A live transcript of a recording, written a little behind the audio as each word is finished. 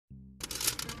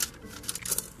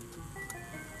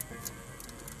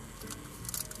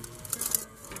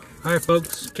Alright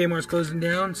folks, K-mart's closing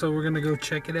down, so we're gonna go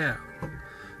check it out.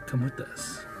 Come with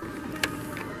us.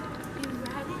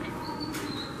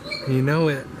 You know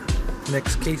it.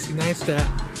 Next Casey Neistat.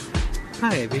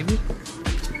 Hi, baby.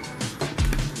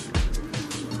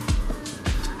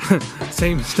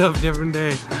 Same stuff, different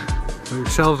day. Our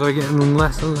shelves are getting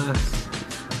less and less.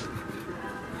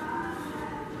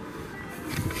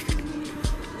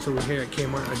 So we're here at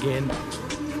K-mart again.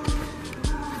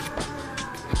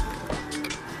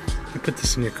 You put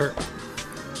this in your cart.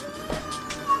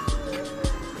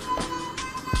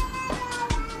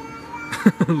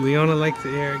 Leona likes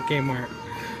it here at K-mart.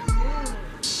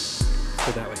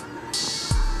 Go that way.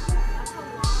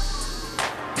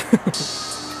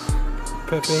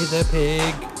 Pepe the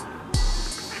pig.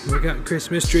 We got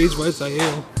Christmas trees, what's I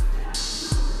ill?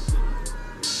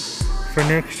 For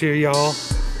next year, y'all.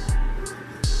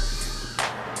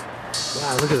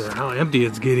 Wow, look at how empty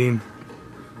it's getting.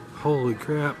 Holy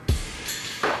crap.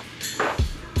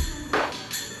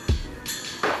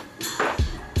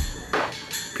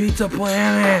 Pizza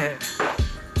Planet!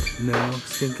 No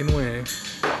stinking way.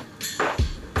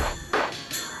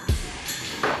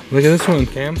 Look at this one,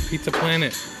 Cam. Pizza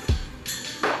Planet.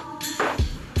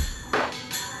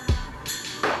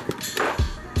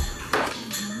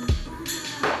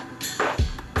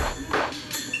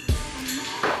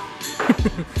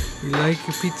 You like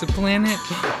your Pizza Planet?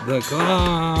 The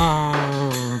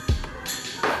car!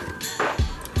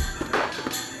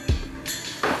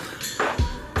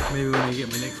 Maybe when I get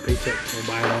my next paycheck, I'll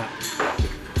buy that.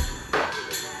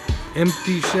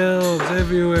 Empty shelves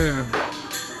everywhere.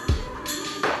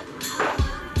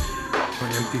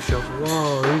 Empty shelves.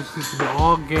 Whoa, these used to be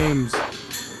all games.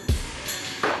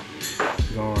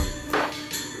 Gone.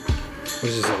 What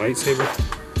is this, a lightsaber?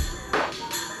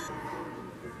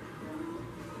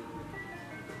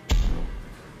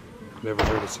 Never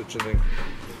heard of such a thing.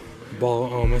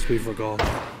 Ball, oh, must be for golf.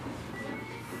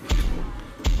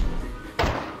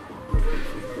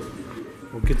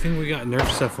 Well, good thing we got Nerf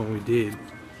stuff when we did.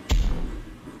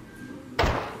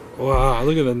 Wow,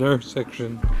 look at the Nerf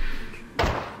section.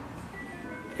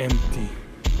 Empty.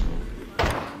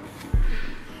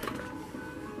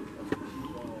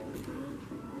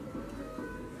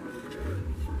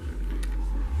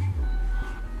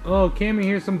 Oh, Cammy,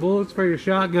 here's some bullets for your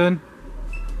shotgun.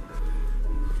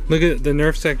 Look at the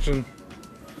Nerf section.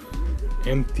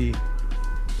 Empty.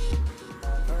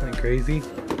 Isn't that crazy?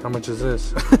 How much is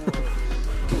this?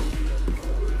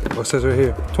 What says right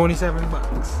here? 27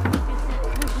 bucks.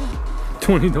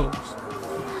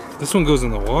 $20. This one goes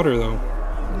in the water though.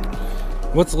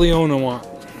 What's Leona want?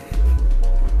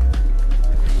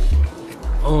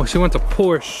 Oh, she wants a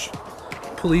Porsche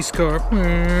police car.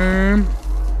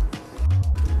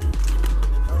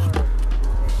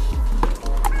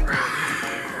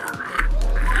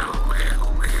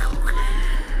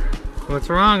 What's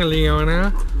wrong,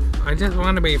 Leona? I just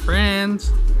want to be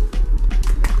friends.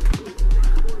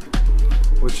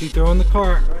 What'd she throw in the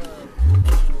cart?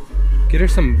 Get her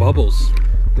some bubbles.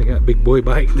 They got big boy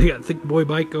bike. They got thick boy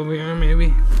bike over here,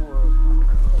 maybe.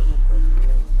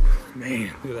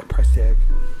 Man, look at that price tag.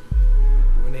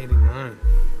 $189.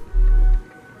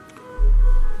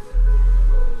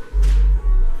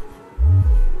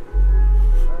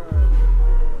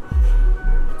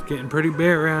 It's getting pretty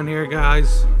bare around here,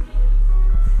 guys.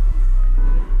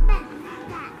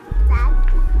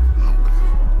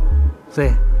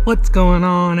 Say, what's going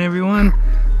on, everyone?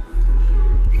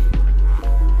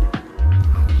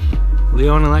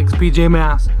 Leona likes PJ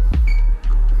Masks.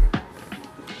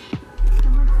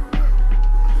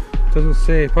 Doesn't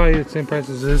say, probably the same price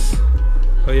as this.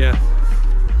 Oh yeah,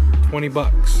 20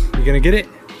 bucks. You gonna get it?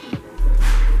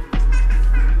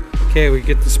 Okay, we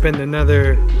get to spend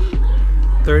another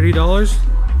 $30.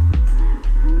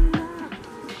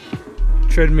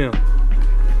 Treadmill.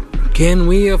 Can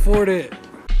we afford it?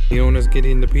 Leona's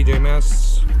getting the PJ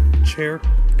Masks chair.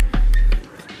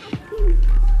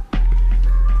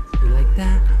 You like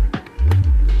that?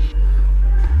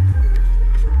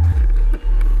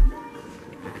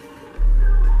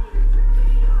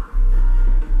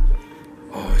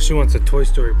 Oh, she wants a Toy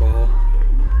Story ball.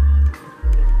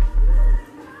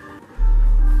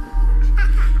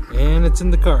 And it's in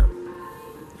the cart.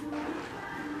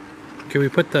 Can we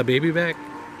put the baby back?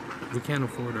 We can't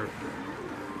afford her.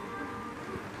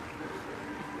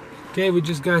 Okay, we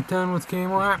just got done with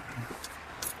K-mart.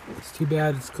 It's too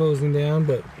bad it's closing down,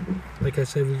 but like I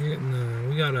said, we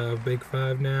got a big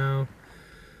 5 now.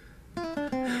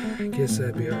 I guess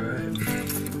that'd be alright.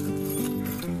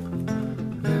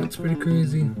 Yeah, it's pretty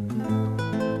crazy.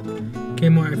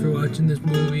 K-mart, if you're watching this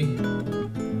movie,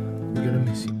 we're gonna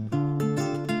miss you.